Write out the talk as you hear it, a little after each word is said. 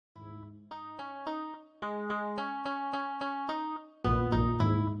Hey,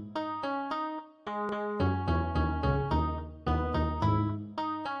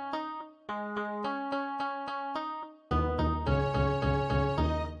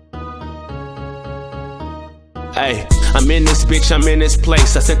 I'm in this bitch, I'm in this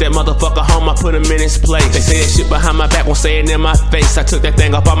place. I sent that motherfucker home, I put him in his place. They say that shit behind my back, won't say it in my face. I took that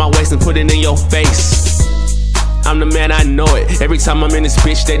thing off on my waist and put it in your face. I'm the man, I know it. Every time I'm in this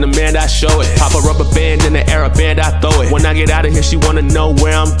bitch, they demand I show it. Pop a rubber band in the air, a band, I throw it. When I get out of here, she wanna know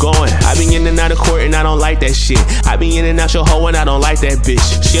where I'm going. I be in and out of court and I don't like that shit. I be in and out your hoe and I don't like that bitch.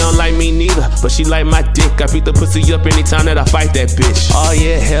 She don't like me neither, but she like my dick. I beat the pussy up anytime that I fight that bitch. Oh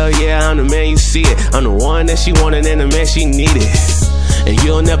yeah, hell yeah, I'm the man, you see it. I'm the one that she wanted and the man she needed. And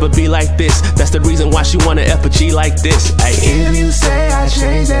you'll never be like this. That's the reason why she wanna F a G like this. Ay. If you say I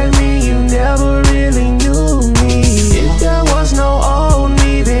changed, that mean you never really knew me. If there was no old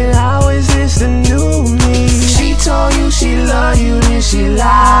me, then how is this the new me? She told you she loved you, then she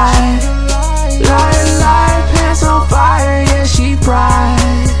lied. Lie, pants on fire, yeah, she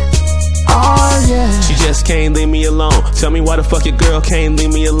cried. Oh yeah. She just can't leave me alone. Tell me why the fuck your girl can't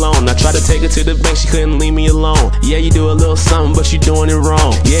leave me alone. I tried to take her to the bank, she couldn't leave me alone. Yeah, you do a little something, but you doing it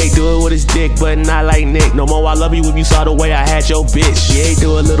wrong. Yeah, he do it with his dick, but not like Nick. No more I love you if you saw the way I had your bitch. Yeah, he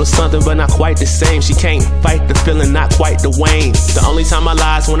do a little something, but not quite the same. She can't fight the feeling, not quite DeWayne. The only time I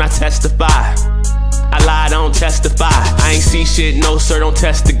lie is when I testify. I lie, don't testify. I ain't see shit, no sir, don't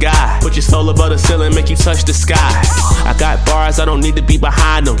test the guy. Put your soul above the ceiling, make you touch the sky. I got bars, I don't need to be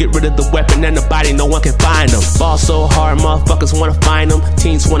behind them. Get rid of the weapon and the body, no one can find them. Ball so hard, motherfuckers wanna find them.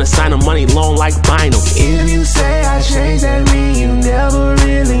 Teens wanna sign them, money long like vinyl. If you say I changed, that mean you never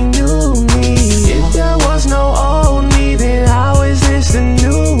really knew me. If there was no old me, then how is this the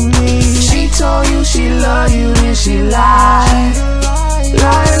new me? She told you she loved you, then she lied.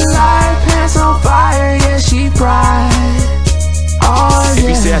 Lie, pants on fire, yeah, she cried. Oh, yeah. If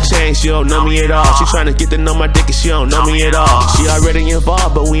you say I changed, you don't know me at all. She tryna get to know my dick and she don't know me at all. She already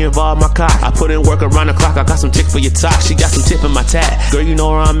involved, but we involved my cock. I put in work around the clock, I got some tick for your talk. She got some tip in my tat. Girl, you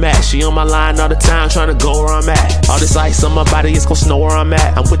know where I'm at. She on my line all the time, tryna go where I'm at. All this ice on my body, it's gon' snow where I'm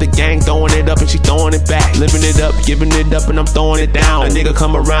at. I'm with the gang, throwing it up and she throwing it back. Living it up, giving it up, and I'm throwing it down. A nigga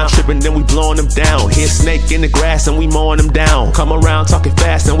come around tripping, then we blowing them down. Hit snake in the grass and we mowing them down. Come around talking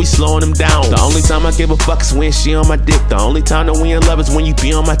fast and we slowing them down. The only time I give a fuck is when she on my dick. The only time that we in love is when you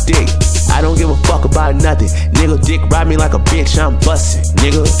be on my dick. I don't give a fuck about nothing. Nigga, dick ride me like a bitch, I'm bustin',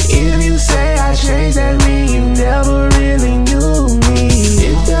 nigga. If you say I changed, that mean you never really knew me.